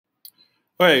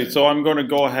Okay, so I'm going to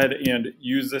go ahead and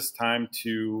use this time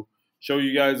to show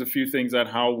you guys a few things on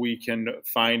how we can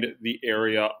find the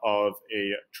area of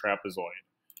a trapezoid.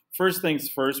 First things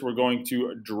first, we're going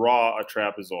to draw a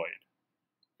trapezoid.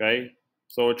 Okay,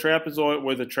 so with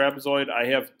a trapezoid, I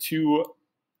have two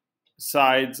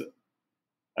sides.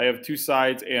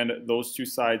 And those two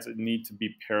sides need to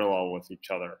be parallel with each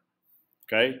other.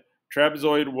 Okay,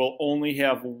 trapezoid will only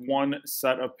have one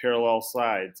set of parallel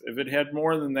sides. If it had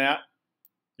more than that,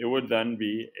 it would then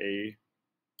be a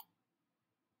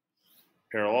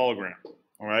parallelogram.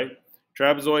 All right.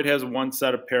 Trapezoid has one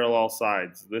set of parallel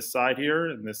sides. This side here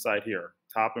and this side here,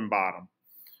 top and bottom.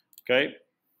 Okay.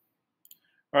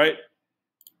 All right.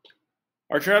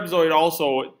 Our trapezoid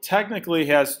also technically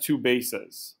has two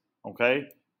bases. Okay.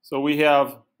 So we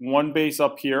have one base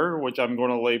up here, which I'm going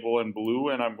to label in blue,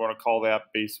 and I'm going to call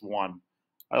that base 1.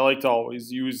 I like to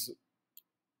always use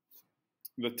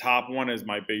the top one as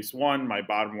my base 1, my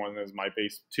bottom one as my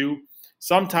base 2.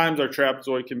 Sometimes our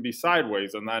trapezoid can be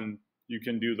sideways, and then you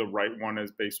can do the right one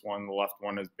as base 1, the left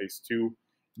one as base 2.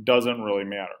 Doesn't really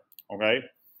matter, okay?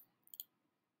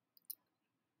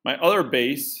 My other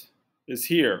base is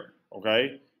here,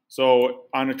 okay? So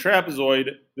on a trapezoid,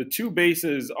 the two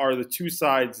bases are the two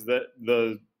sides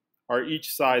that are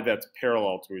each side that's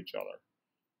parallel to each other,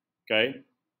 okay?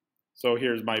 So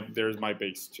there's my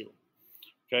base 2,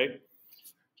 okay?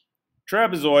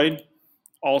 Trapezoid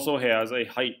also has a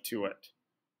height to it,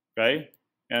 okay?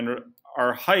 And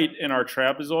our height in our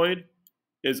trapezoid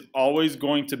is always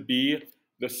going to be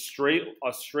a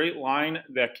straight line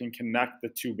that can connect the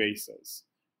two bases.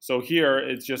 So here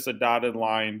it's just a dotted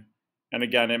line, and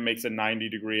again it makes a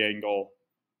 90-degree angle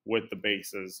with the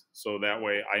bases. So that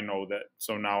way I know that.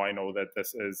 So now I know that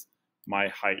this is my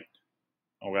height,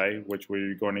 okay? Which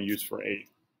we're going to use for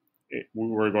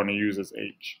we're going to use as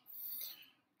h.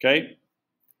 Okay.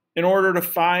 In order to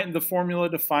find the formula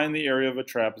to find the area of a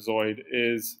trapezoid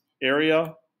is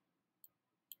area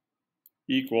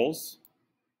equals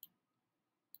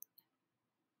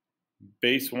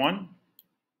base 1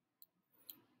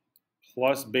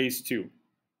 plus base 2.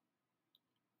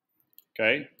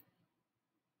 Okay.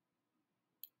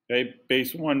 Okay,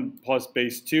 base 1 plus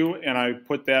base 2, and I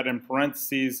put that in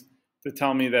parentheses to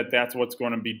tell me that that's what's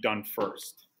going to be done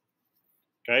first.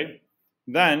 Okay.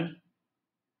 Then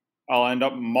I'll end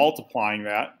up multiplying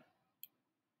that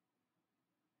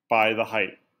by the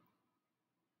height.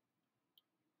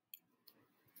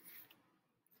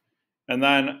 And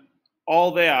then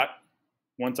all that,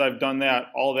 once I've done that,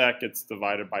 all that gets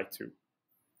divided by 2.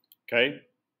 Okay?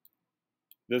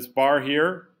 This bar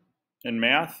here in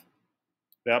math,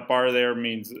 that bar there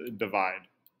means divide.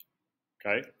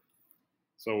 Okay?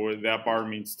 So that bar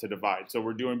means to divide. So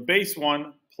we're doing base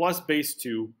 1 plus base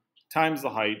 2 times the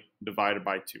height divided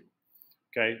by 2.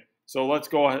 Okay? So let's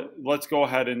go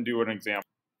ahead and do an example.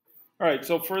 All right,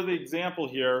 so for the example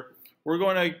here, we're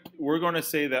going to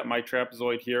say that my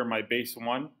trapezoid here, my base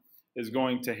 1, is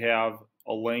going to have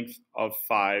a length of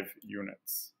 5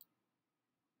 units.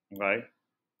 Okay,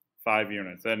 5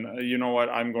 units. And you know what?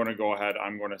 I'm going to go ahead.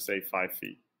 I'm going to say 5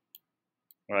 feet.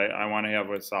 Right? I want to have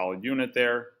a solid unit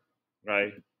there.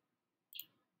 Right?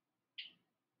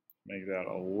 Make that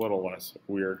a little less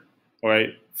weird. All right,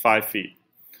 5 feet.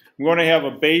 I'm going to have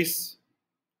a base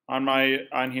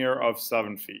on here of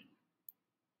 7 feet.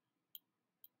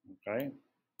 Okay.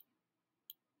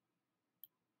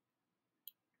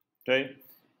 Okay.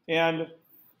 And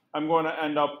I'm going to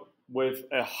end up with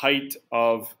a height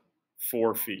of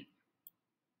 4 feet.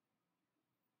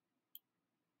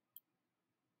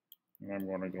 And I'm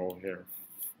going to go here,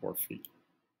 4 feet.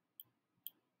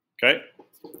 Okay.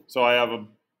 So I have a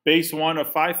base 1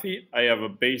 of 5 feet. I have a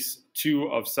base 2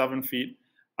 of 7 feet.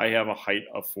 I have a height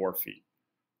of 4 feet.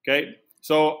 Okay.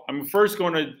 So I'm first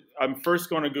going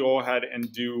to go ahead and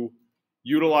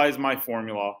utilize my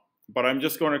formula, but I'm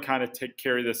just going to kind of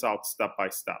carry this out step by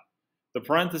step. The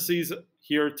parentheses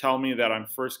here tell me that I'm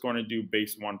first going to do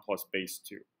base 1 plus base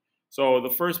 2. So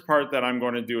the first part that I'm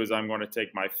going to do is I'm going to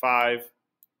take my 5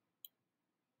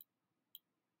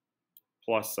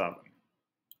 plus 7.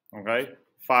 Okay,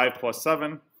 5 plus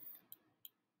 7.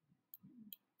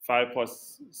 5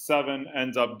 plus 7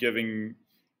 ends up giving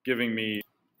me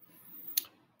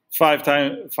 5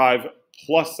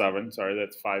 plus 7. Sorry,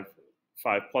 that's 5.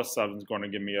 5 plus 7 is going to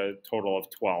give me a total of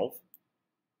 12.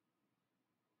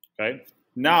 Okay.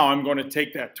 Now I'm going to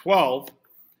take that 12,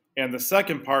 and the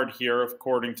second part here,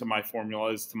 according to my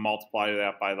formula, is to multiply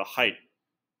that by the height.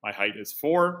 My height is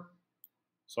 4,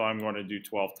 so I'm going to do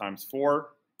 12 times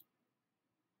 4.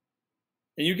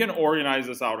 And you can organize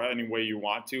this out any way you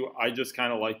want to. I just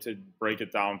kind of like to break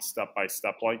it down step by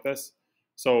step like this.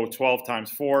 So 12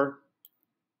 times 4,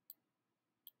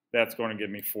 that's going to give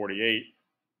me 48.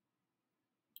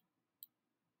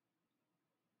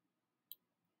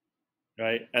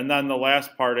 Right? And then the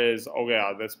last part is, oh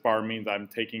yeah, this bar means I'm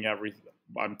taking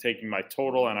my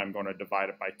total and I'm going to divide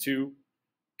it by 2.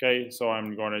 Okay, so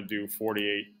I'm going to do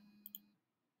 48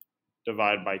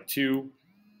 divided by 2,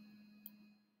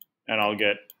 and I'll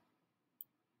get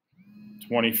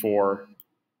 24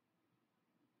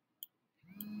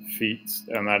 feet.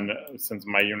 And then since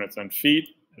my unit's in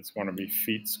feet, it's going to be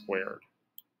feet squared.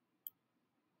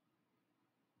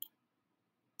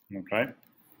 Okay,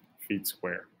 feet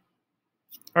squared.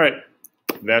 All right,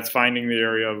 that's finding the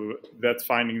area of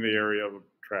a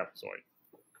trapezoid.